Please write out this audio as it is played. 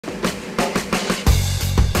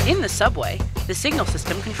In the subway, the signal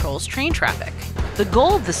system controls train traffic. The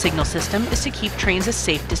goal of the signal system is to keep trains a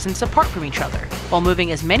safe distance apart from each other, while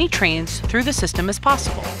moving as many trains through the system as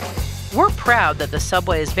possible. We're proud that the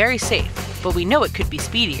subway is very safe, but we know it could be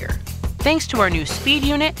speedier. Thanks to our new speed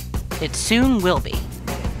unit, it soon will be.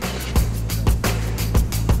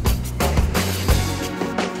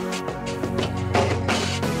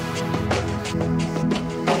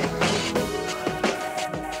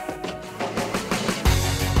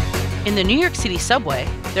 In the New York City subway,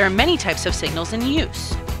 there are many types of signals in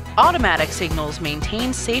use. Automatic signals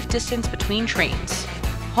maintain safe distance between trains.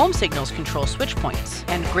 Home signals control switch points,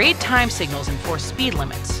 and grade time signals enforce speed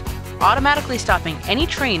limits, automatically stopping any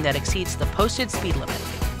train that exceeds the posted speed limit.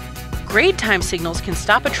 Grade time signals can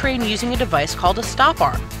stop a train using a device called a stop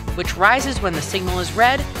arm, which rises when the signal is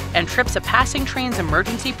red and trips a passing train's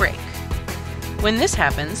emergency brake. When this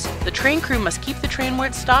happens, the train crew must keep the train where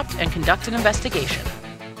it stopped and conduct an investigation.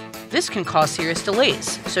 This can cause serious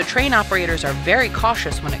delays, so train operators are very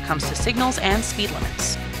cautious when it comes to signals and speed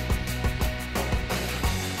limits.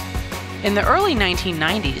 In the early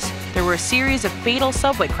 1990s, there were a series of fatal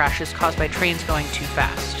subway crashes caused by trains going too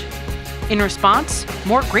fast. In response,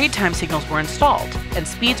 more grade time signals were installed, and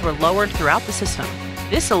speeds were lowered throughout the system.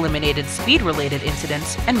 This eliminated speed-related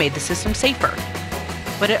incidents and made the system safer.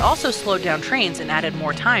 But it also slowed down trains and added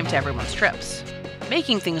more time to everyone's trips.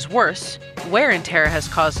 Making things worse, wear and tear has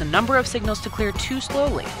caused a number of signals to clear too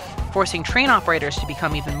slowly, forcing train operators to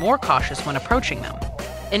become even more cautious when approaching them.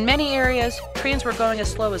 In many areas, trains were going as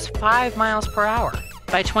slow as 5 miles per hour.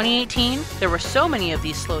 By 2018, there were so many of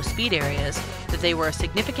these slow speed areas that they were a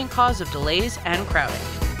significant cause of delays and crowding.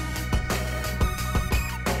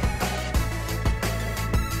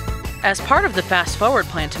 As part of the Fast Forward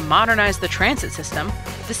plan to modernize the transit system,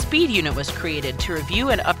 the Speed Unit was created to review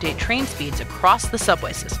and update train speeds across the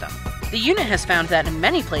subway system. The unit has found that in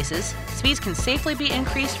many places, speeds can safely be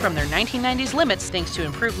increased from their 1990s limits thanks to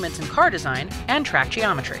improvements in car design and track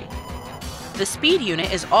geometry. The Speed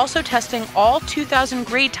Unit is also testing all 2,000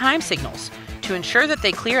 grade time signals to ensure that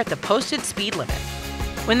they clear at the posted speed limit.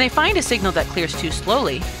 When they find a signal that clears too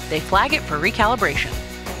slowly, they flag it for recalibration.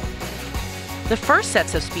 The first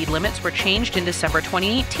sets of speed limits were changed in December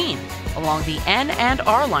 2018 along the N and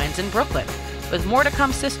R lines in Brooklyn, with more to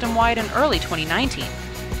come system-wide in early 2019.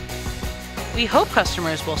 We hope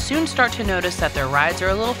customers will soon start to notice that their rides are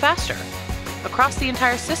a little faster. Across the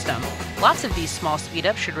entire system, lots of these small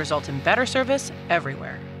speed-ups should result in better service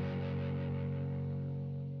everywhere.